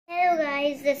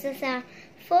guys, this is our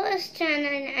first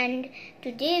channel and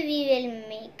today we will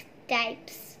make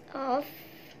types of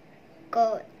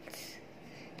girls.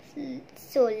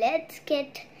 So let's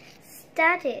get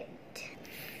started.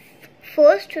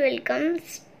 First will come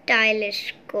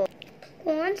stylish girl.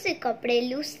 कौन से कपड़े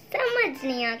लूं समझ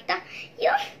नहीं आता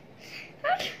यो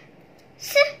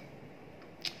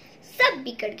सब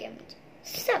बिगड़ गया मुझे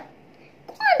सब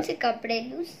कौन से कपड़े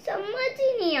लूं समझ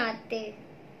ही नहीं आते.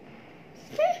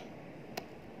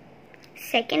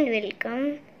 Second will come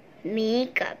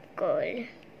makeup girl.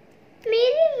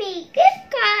 मेरी मेकअप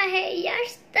कहाँ है यार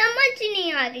समझ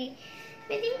नहीं आ रही.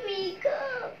 मेरी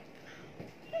मेकअप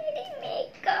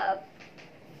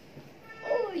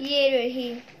ओ ये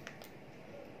रही.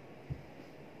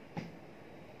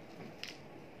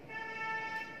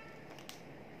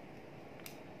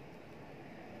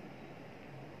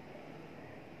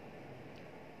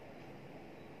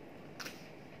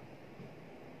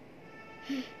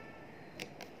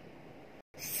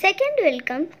 Second will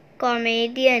come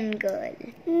comedian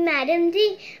girl. Madam जी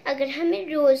अगर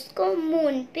हमें रोज को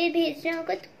मून पे भेजना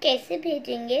होगा तो कैसे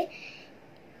भेजेंगे?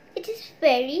 It is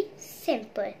very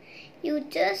simple. You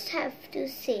just have to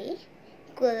से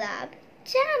गुलाब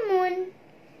जामुन.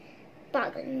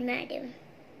 पागल madam.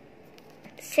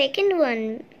 Second one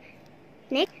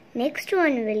next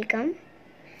one will come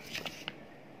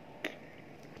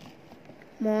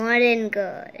modern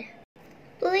girl.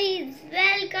 Please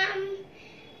welcome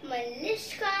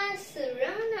Malishka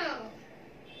Surana.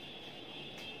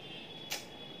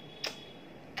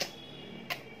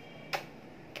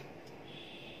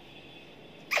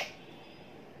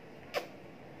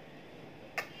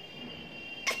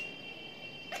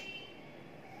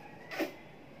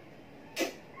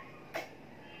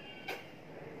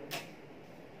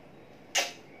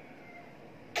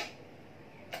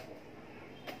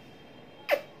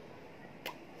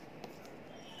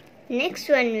 Next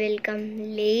one will come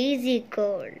lazy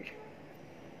girl.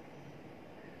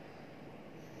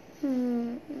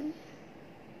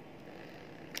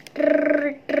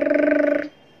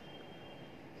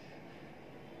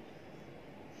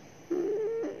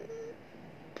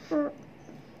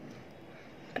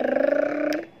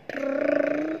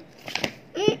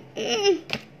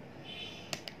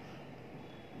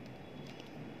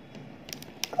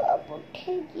 कब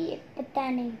उठेगी ये पता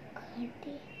नहीं.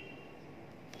 घंटे.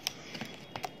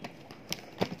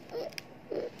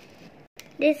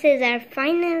 This is our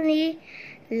finally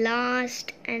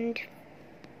last and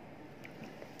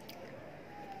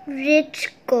rich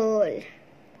girl.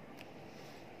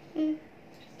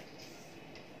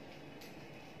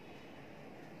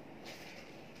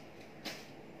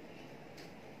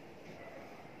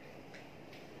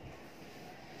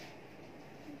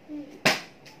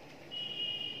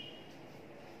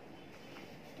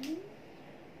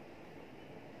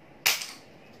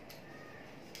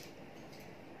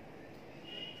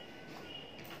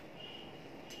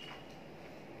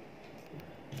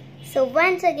 So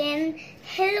once again,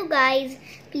 hello guys,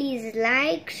 please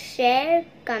like, share,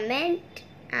 comment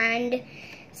and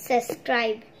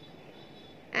subscribe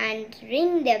and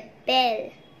ring the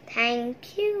bell.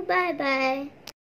 Thank you. Bye bye.